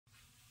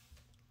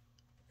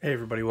Hey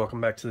everybody,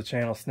 welcome back to the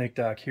channel. Snake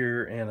Doc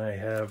here, and I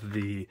have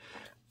the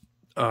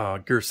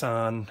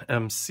Girsan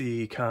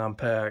MC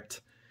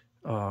Compact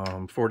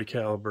 40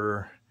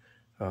 caliber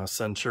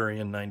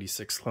Centurion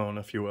 96 clone,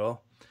 if you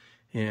will.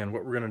 And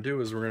what we're going to do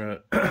is we're going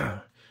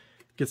to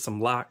get some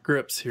Lok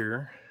Grips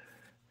here.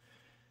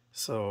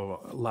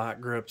 So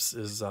Lok Grips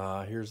is,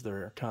 here's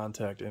their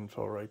contact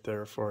info right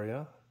there for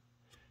you.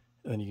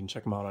 And you can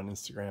check them out on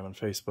Instagram and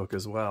Facebook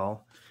as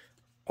well.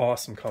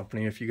 Awesome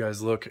company. If you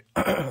guys look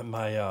at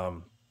my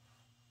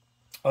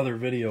other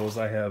videos,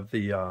 I have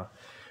the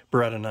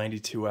Beretta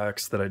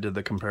 92X that I did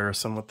the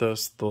comparison with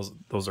this.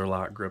 Those are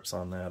Lok Grips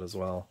on that as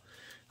well.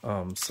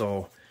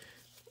 So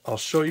I'll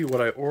show you what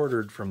I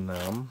ordered from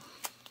them.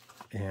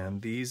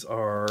 And these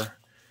are,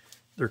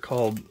 they're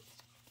called,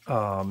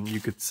 you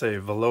could say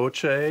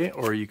Veloce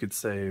or you could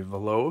say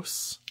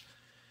Veloce.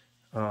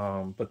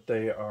 But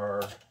they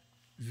are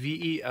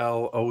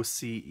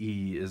VELOCE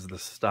is the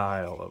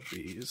style of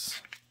these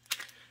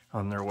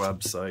on their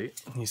website.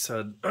 He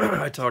said,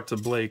 I talked to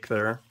Blake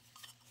there,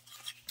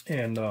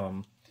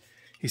 and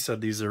he said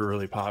these are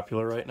really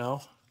popular right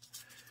now.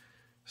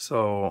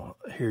 So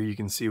here you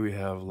can see we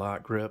have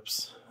Lok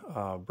Grips,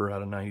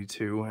 Beretta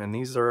 92, and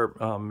these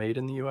are made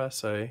in the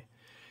USA.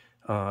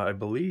 I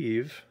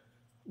believe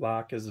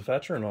Lok is a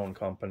veteran-owned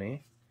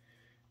company.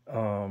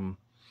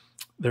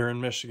 They're in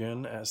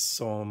Michigan, as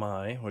so am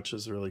I, which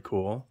is really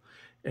cool.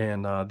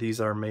 And these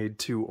are made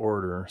to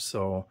order.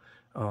 So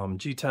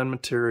G10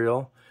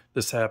 material.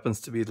 This happens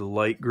to be the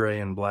light gray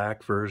and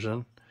black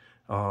version.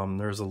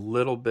 There's a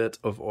little bit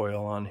of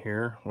oil on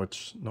here,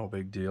 which no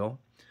big deal.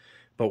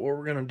 But what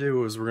we're going to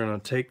do is we're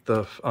going to take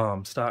the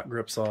stock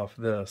grips off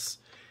this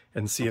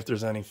and see if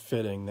there's any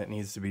fitting that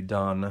needs to be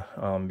done,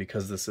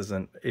 because this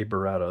isn't a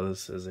Beretta,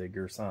 this is a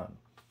Girsan.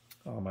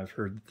 I've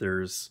heard that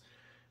there's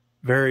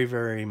very,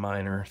 very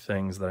minor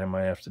things that I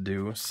might have to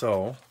do.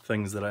 So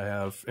things that I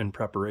have in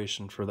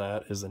preparation for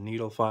that is a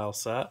needle file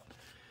set.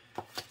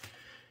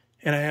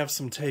 And I have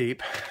some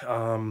tape,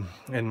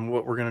 and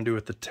what we're going to do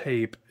with the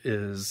tape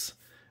is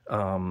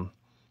on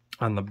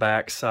the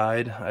back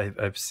side,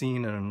 I've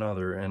seen in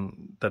another,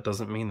 and that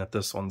doesn't mean that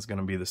this one's going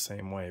to be the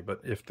same way,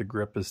 but if the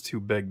grip is too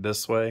big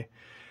this way,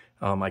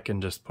 I can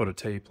just put a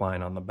tape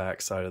line on the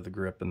back side of the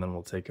grip, and then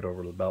we'll take it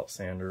over to the belt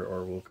sander,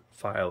 or we'll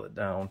file it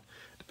down,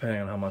 depending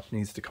on how much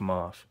needs to come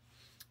off.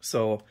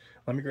 So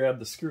let me grab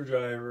the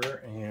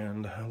screwdriver,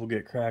 and we'll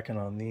get cracking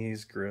on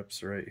these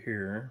grips right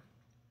here.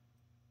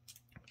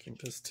 I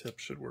think this tip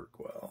should work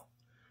well.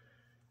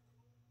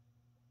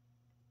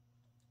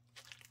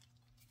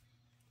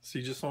 So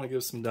you just want to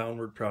give some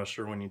downward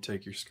pressure when you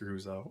take your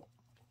screws out.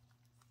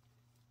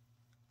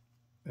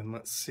 And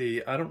let's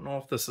see, I don't know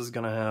if this is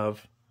going to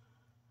have...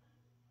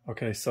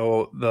 Okay,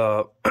 so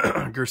the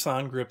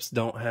Girsan grips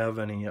don't have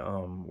any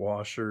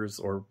washers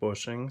or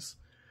bushings.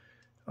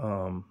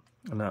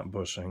 Not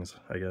bushings,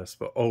 I guess,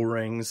 but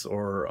O-rings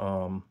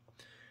or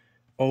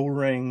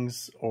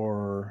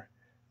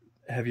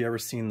have you ever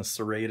seen the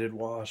serrated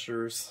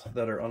washers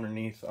that are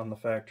underneath on the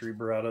factory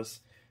Berettas?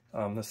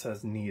 This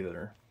has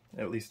neither,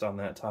 at least on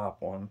that top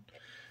one.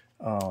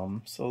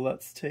 So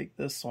let's take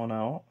this one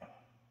out.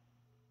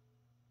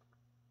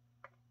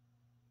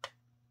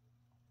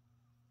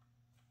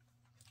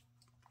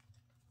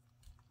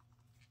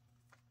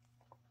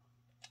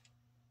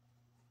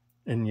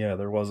 And yeah,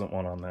 there wasn't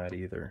one on that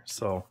either.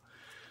 So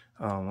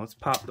let's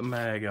pop the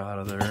mag out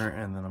of there,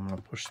 and then I'm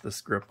going to push this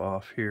grip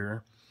off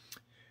here.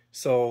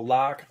 So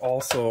Lok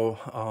also,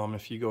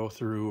 if you go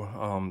through,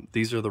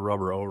 these are the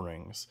rubber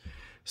O-rings.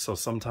 So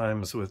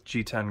sometimes with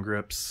G10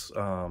 grips,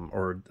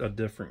 or a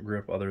different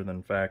grip other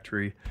than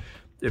factory,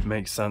 it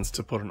makes sense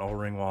to put an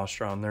O-ring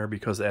washer on there,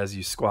 because as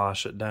you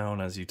squash it down,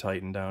 as you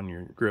tighten down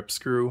your grip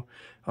screw,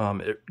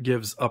 it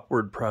gives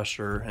upward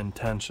pressure and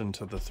tension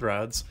to the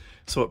threads,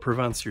 so it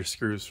prevents your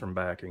screws from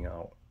backing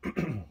out.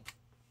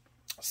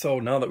 So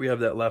now that we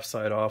have that left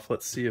side off,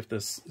 let's see if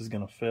this is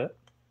going to fit.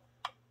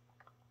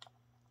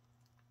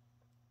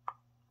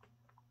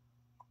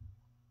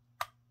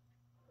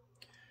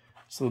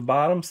 So the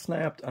bottom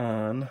snapped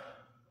on,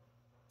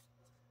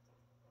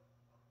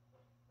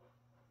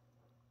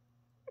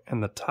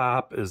 and the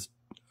top is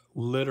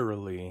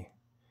literally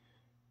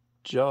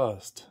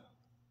just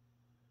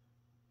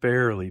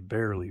barely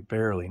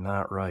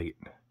not right.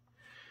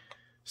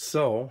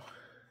 So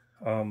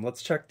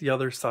let's check the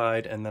other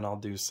side, and then I'll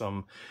do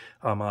some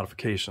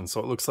modifications. So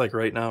it looks like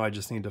right now I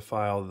just need to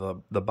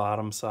file the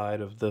bottom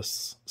side of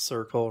this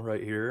circle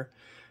right here.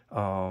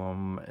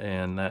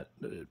 And that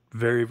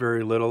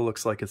very little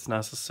looks like it's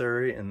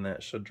necessary, and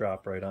that should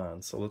drop right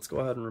on. So let's go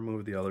ahead and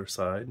remove the other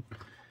side.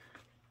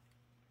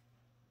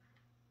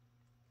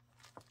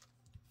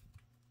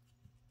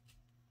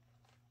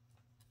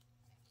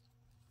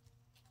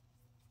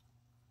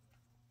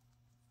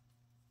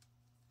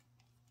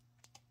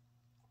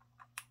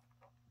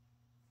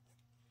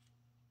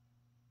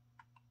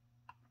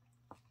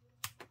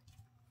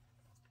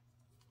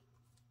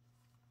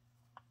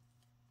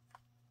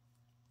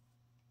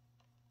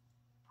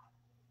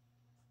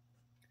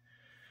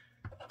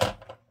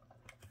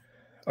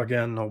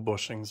 Again, no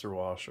bushings or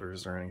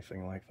washers or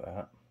anything like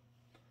that.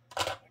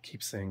 I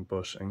keep saying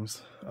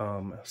bushings.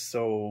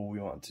 So we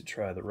want to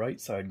try the right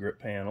side grip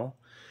panel.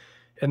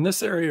 And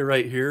this area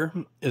right here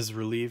is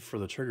relieved for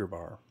the trigger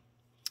bar.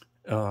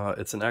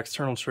 It's an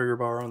external trigger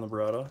bar on the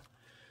Beretta.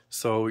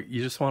 So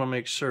you just want to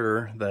make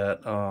sure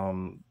that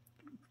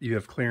you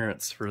have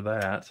clearance for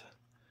that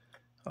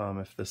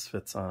if this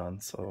fits on.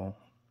 So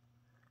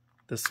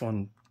this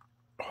one,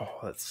 oh,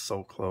 that's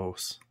so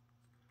close.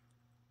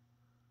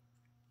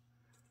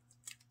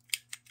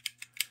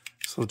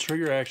 So the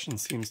trigger action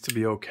seems to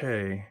be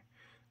okay.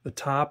 The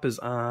top is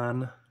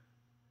on,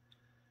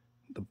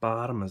 the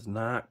bottom is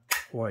not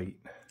quite.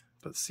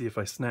 But see if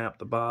I snap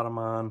the bottom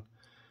on.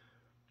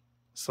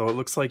 So it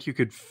looks like you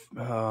could,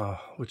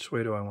 which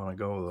way do I want to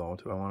go though?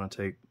 Do I want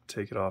to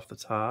take it off the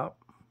top?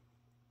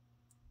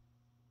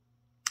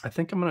 I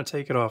think I'm going to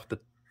take it off the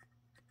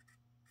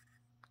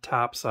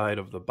top side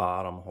of the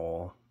bottom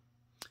hole.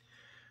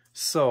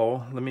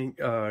 So let me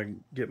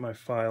get my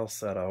file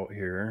set out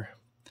here,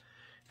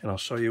 and I'll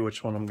show you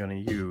which one I'm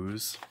going to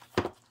use.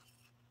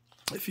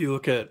 If you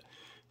look at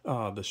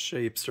the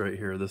shapes right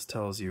here, this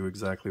tells you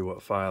exactly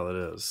what file it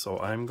is. So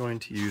I'm going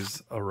to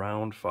use a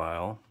round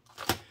file,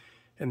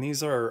 and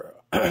these are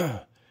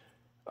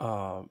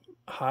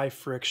high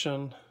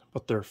friction,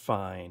 but they're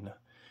fine.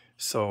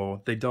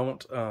 So they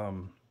don't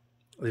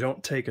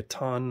take a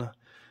ton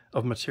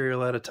of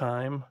material at a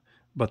time,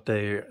 but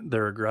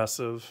they're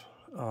aggressive.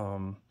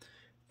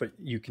 But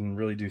you can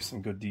really do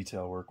some good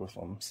detail work with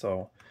them.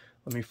 So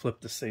let me flip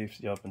the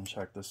safety up and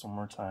check this one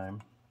more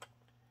time.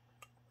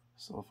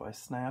 So if I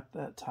snap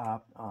that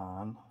top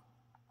on,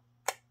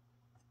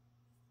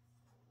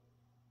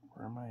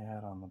 where am I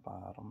at on the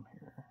bottom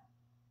here?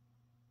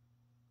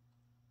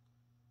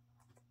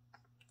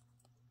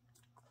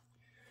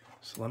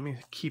 So let me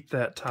keep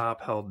that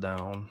top held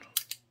down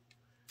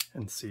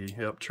and see.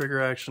 Yep, trigger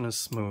action is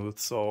smooth,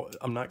 so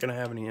I'm not going to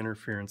have any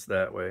interference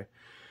that way.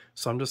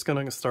 So I'm just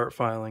going to start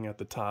filing at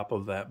the top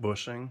of that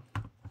bushing.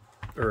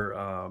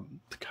 Or,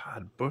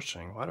 God,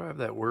 bushing. Why do I have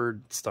that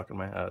word stuck in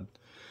my head?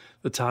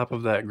 The top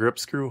of that grip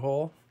screw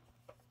hole.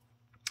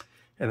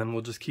 And then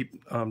we'll just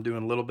keep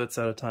doing little bits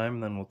at a time,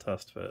 and then we'll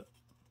test fit.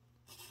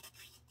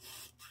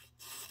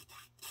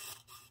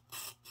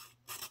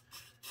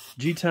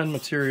 G10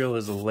 material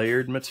is a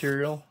layered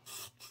material,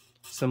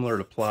 similar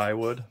to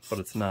plywood, but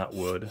it's not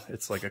wood.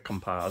 It's like a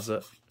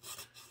composite.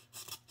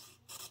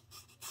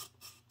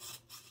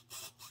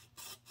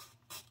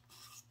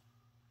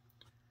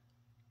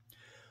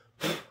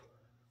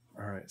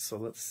 All right, so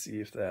let's see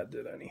if that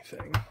did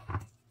anything.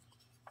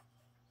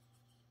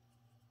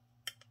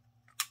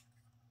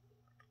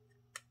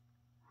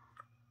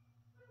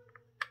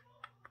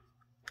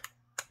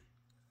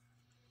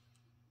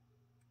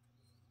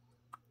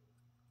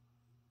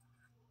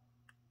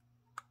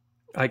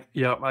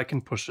 Yeah, I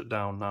can push it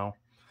down now.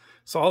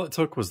 So all it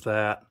took was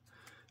that,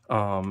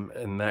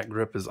 and that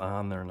grip is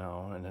on there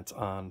now, and it's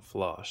on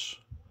flush.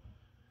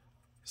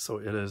 So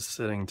it is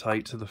sitting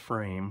tight to the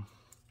frame.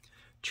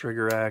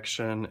 Trigger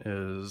action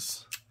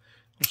is,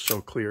 I'll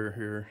show clear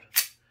here.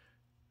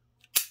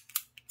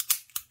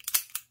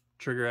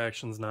 Trigger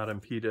action's not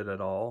impeded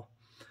at all.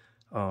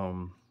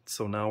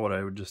 So now what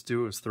I would just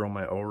do is throw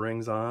my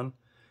O-rings on,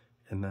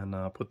 and then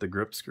put the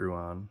grip screw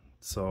on.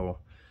 So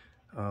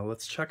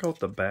let's check out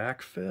the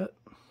back fit.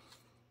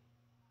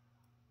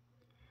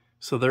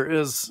 So there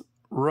is,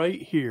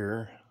 right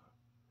here,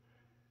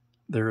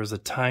 there is a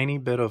tiny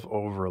bit of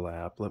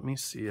overlap. Let me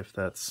see if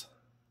that's,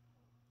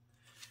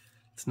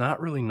 it's not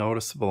really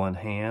noticeable in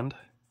hand.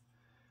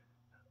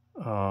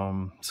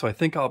 So I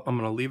think I'm going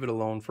to leave it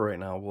alone for right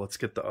now. Well, let's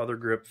get the other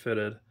grip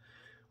fitted,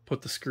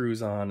 put the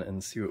screws on,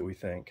 and see what we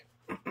think.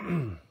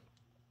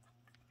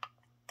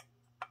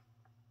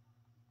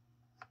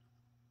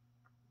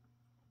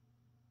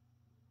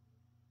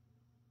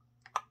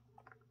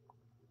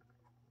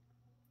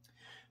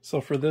 So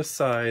for this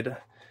side,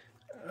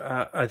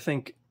 I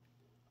think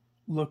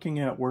looking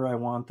at where I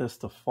want this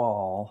to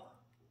fall,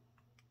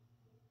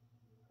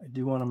 I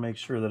do want to make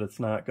sure that it's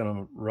not going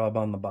to rub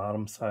on the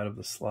bottom side of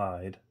the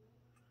slide.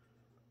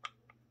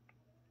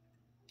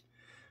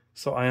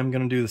 So I am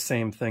going to do the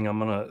same thing. I'm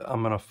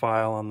gonna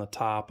file on the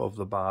top of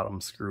the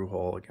bottom screw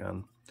hole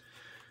again.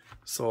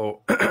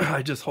 So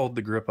I just hold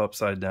the grip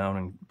upside down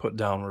and put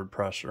downward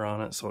pressure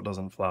on it so it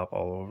doesn't flop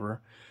all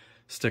over.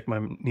 Stick my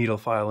needle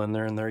file in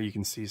there, and there you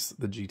can see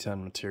the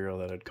G10 material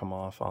that had come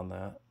off on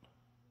that.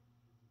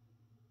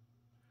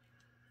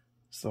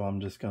 So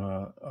I'm just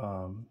gonna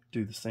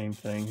do the same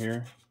thing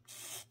here.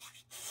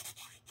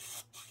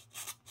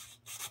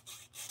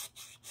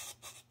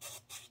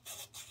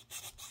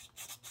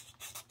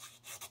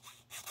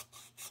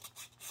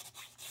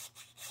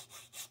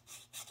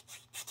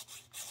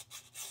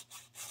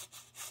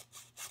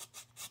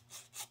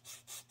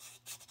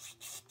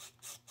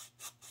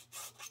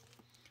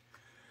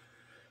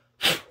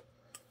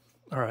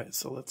 All right,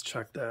 so let's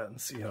check that and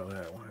see how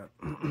that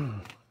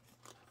went.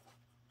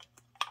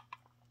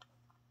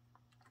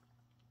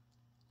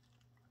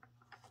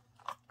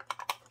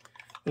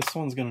 This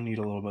one's going to need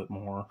a little bit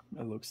more,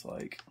 it looks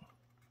like.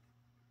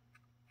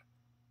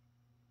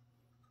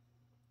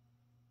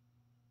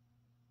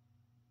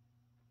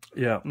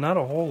 Yeah, not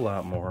a whole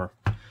lot more,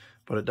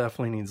 but it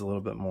definitely needs a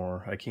little bit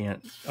more.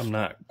 I'm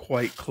not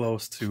quite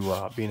close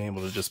to being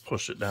able to just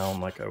push it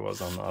down like I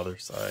was on the other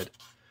side.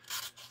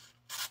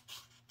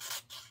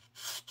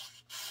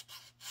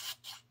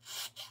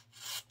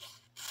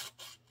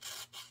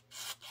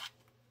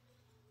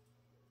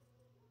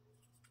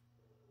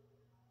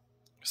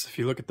 So if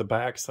you look at the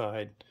back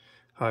side,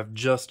 I've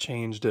just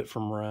changed it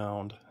from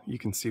round. You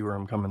can see where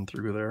I'm coming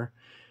through there.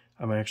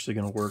 I'm actually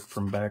going to work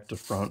from back to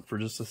front for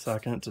just a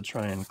second to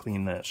try and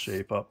clean that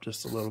shape up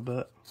just a little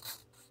bit.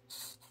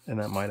 And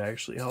that might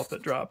actually help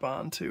it drop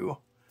on too.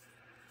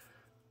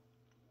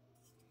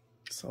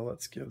 So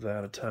let's give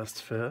that a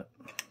test fit.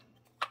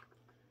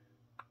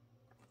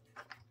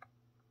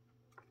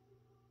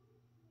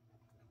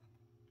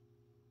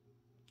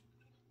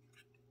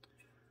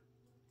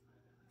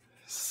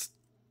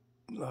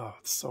 Oh,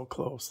 it's so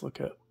close. Look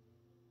at.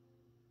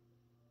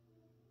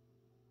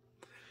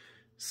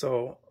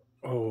 So,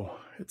 oh,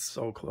 it's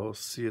so close.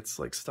 See, it's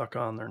like stuck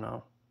on there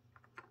now.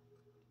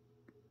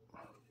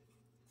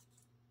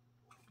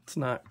 It's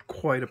not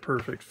quite a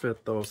perfect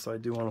fit though, so I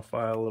do want to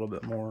file a little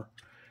bit more.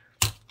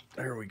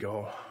 There we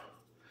go.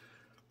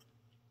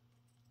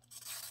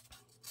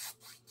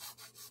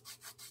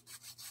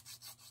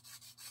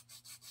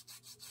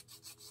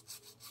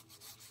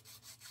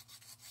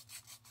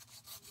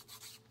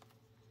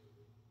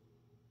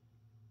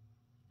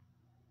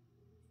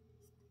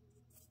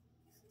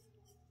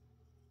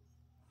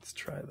 Let's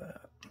try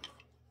that.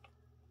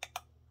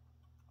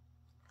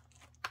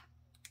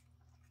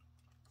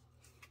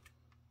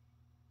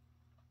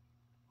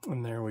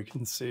 And there we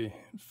can see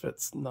it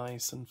fits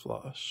nice and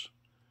flush.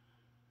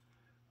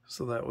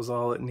 So that was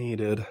all it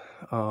needed.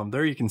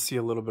 There you can see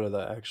a little bit of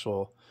the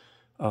actual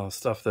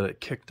stuff that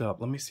it kicked up.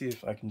 Let me see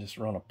if I can just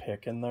run a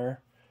pick in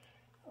there.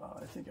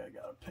 I think I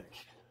got a pick.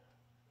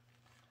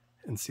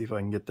 And see if I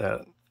can get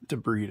that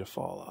debris to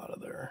fall out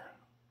of there.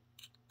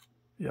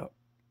 Yep.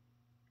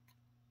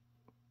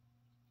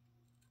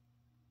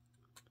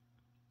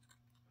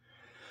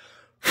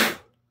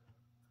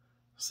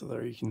 So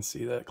there you can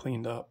see that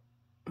cleaned up.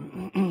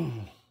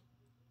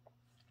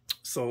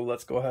 So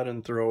let's go ahead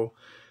and throw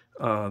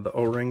the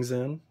O-rings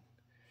in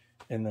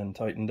and then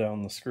tighten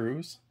down the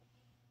screws.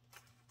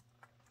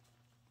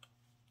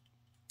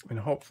 And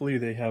hopefully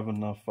they have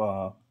enough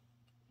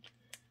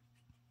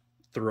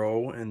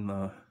throw in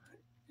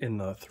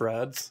the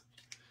threads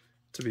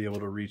to be able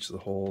to reach the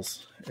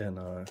holes and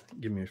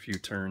give me a few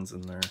turns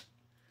in there.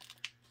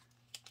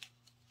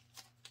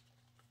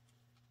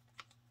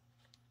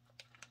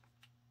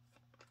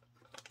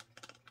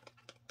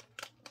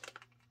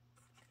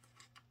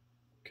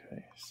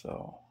 Okay,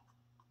 so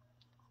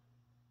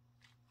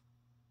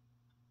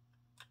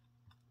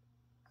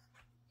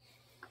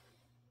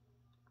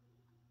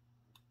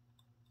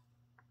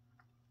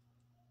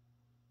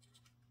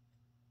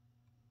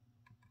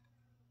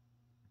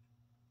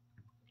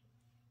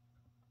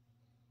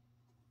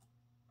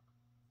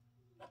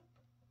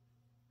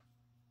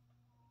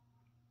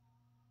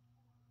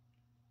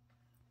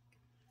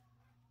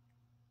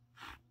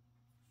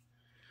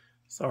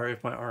sorry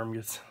if my arm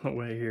gets in the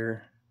way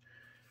here.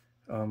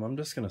 I'm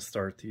just going to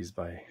start these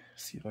by,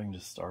 see if I can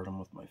just start them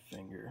with my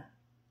finger.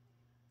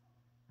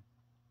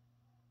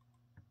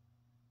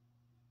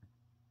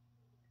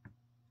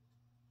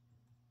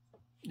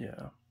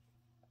 Yeah.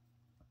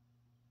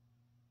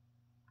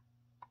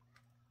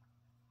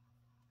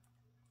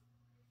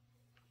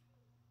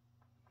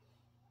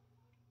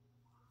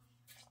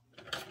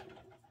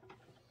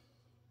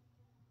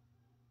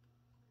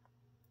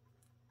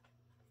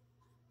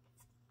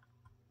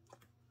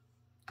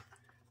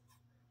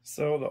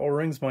 So the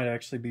O-rings might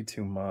actually be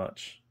too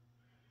much.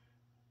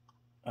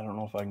 I don't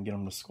know if I can get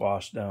them to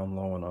squash down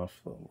low enough,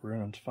 but we're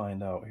going to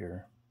find out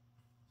here.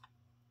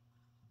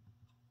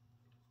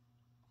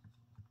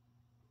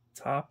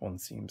 Top one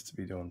seems to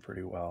be doing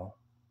pretty well.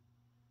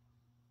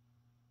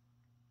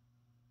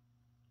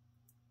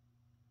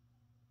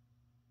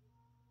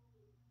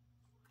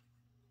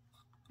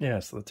 Yeah,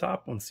 so the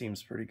top one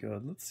seems pretty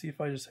good. Let's see if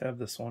I just have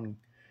this one.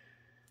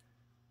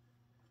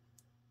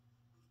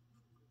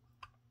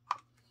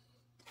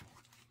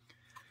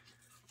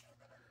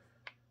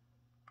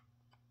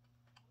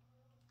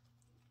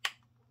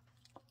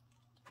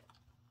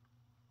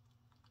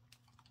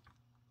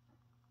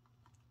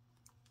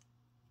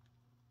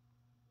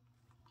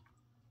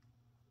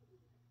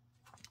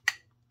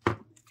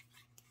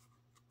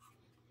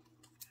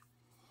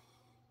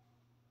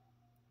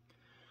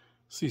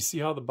 So you see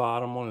how the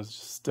bottom one is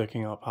just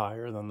sticking up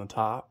higher than the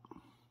top?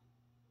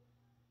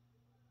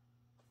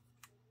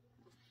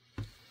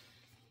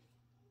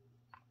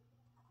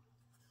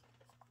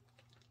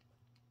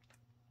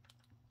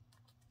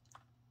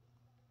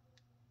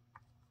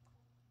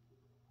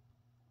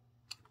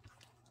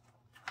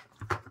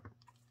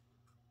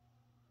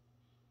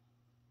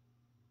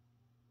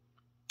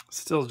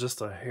 Still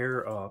just a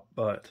hair up,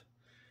 but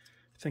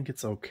I think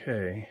it's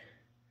okay.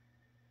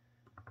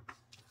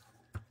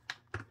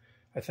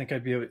 I think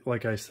I'd be,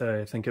 like I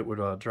say, I think it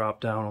would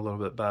drop down a little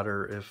bit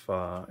better if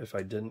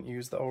I didn't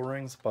use the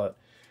O-rings, but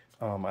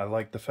I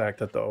like the fact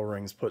that the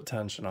O-rings put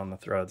tension on the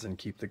threads and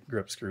keep the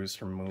grip screws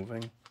from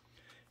moving.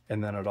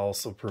 And then it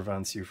also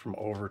prevents you from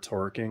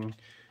over-torquing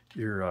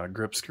your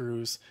grip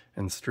screws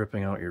and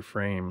stripping out your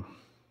frame.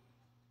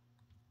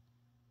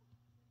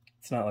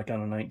 It's not like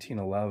on a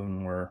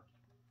 1911 where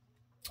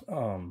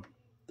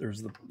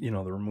there's the, you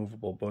know, the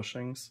removable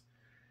bushings.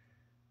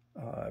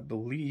 I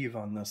believe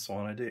on this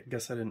one, I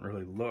guess I didn't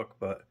really look,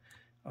 but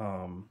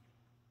a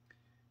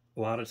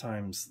lot of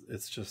times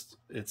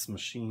it's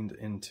machined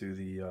into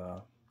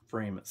the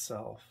frame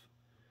itself.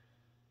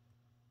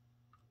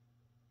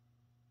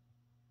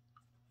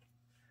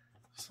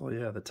 So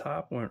yeah, the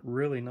top went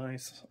really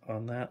nice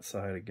on that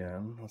side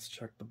again. Let's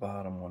check the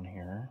bottom one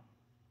here.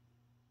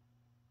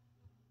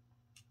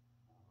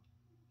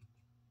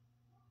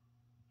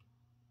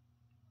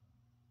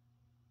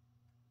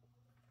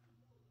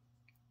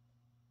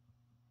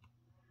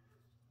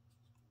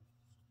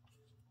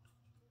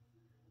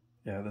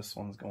 Yeah, this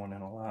one's going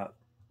in a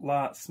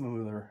lot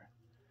smoother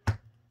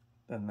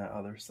than that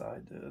other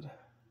side did.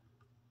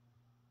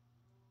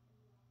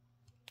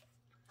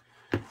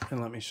 And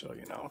let me show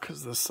you now,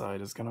 because this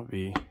side is going to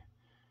be,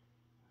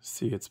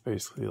 see, it's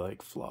basically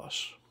like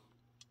flush.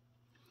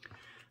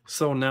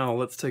 So now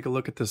let's take a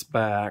look at this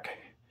back.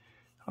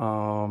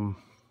 God,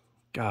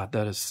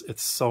 it's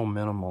so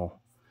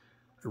minimal.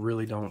 I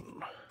really don't,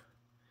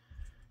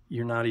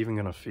 you're not even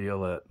going to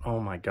feel it. Oh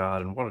my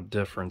God, and what a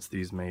difference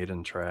these made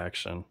in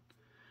traction.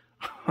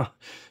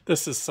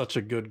 This is such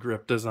a good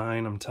grip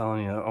design, I'm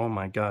telling you. Oh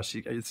my gosh,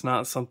 it's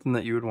not something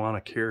that you would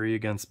want to carry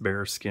against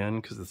bare skin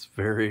because it's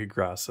very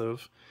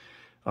aggressive.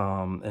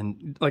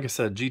 And like I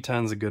said,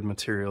 G10 is a good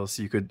material,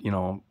 so you could, you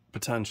know,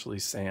 potentially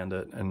sand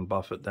it and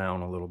buff it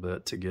down a little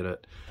bit to get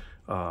it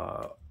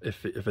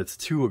if it's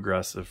too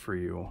aggressive for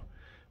you.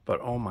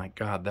 But oh my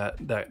God,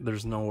 that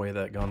there's no way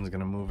that gun's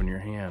gonna move in your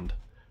hand.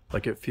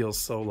 Like, it feels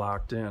so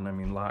locked in. I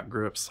mean, Lok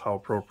Grips, how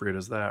appropriate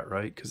is that,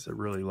 right? Because it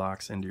really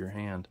locks into your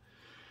hand.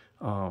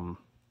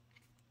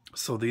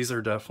 So these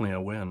are definitely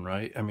a win,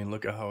 right? I mean,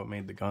 look at how it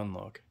made the gun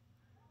look.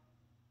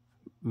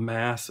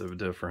 Massive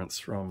difference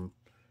from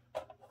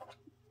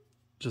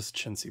just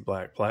chintzy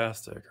black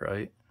plastic,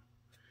 right?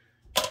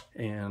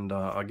 And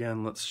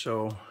again, let's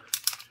show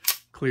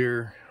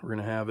clear. We're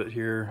gonna have it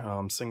here,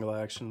 single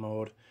action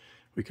mode.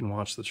 We can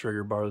watch the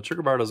trigger bar. The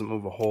trigger bar doesn't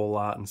move a whole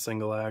lot in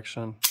single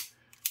action,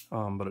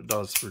 but it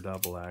does for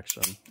double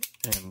action,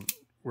 and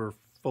we're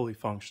fully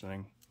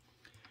functioning.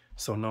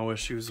 So no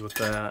issues with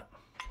that.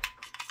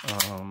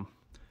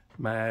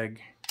 Mag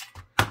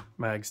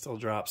still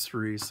drops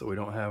free, so we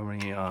don't have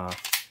any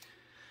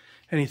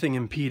anything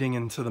impeding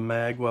into the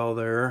mag well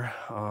there.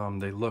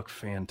 They look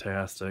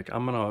fantastic.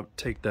 I'm gonna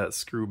take that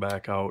screw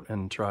back out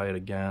and try it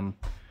again.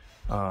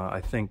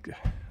 I think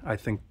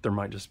there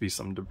might just be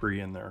some debris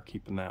in there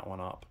keeping that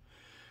one up.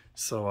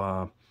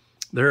 So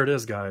there it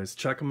is, guys.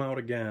 Check them out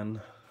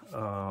again.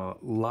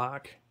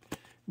 Lok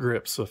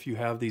Grips. So if you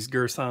have these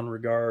Girsan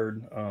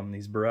Regard,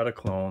 these Beretta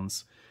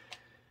clones,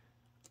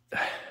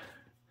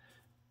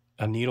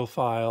 a needle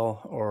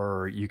file,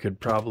 or you could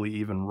probably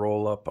even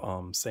roll up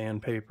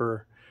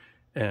sandpaper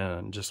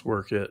and just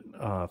work it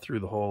through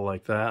the hole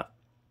like that.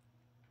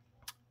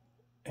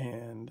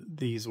 And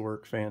these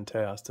work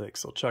fantastic.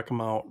 So check them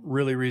out.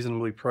 Really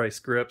reasonably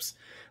priced grips,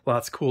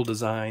 lots of cool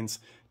designs,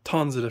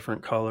 tons of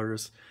different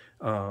colors,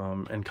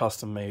 and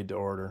custom made to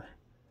order.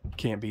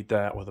 Can't beat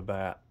that with a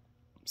bat.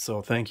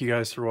 So thank you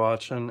guys for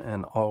watching,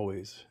 and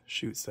always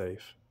shoot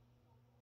safe.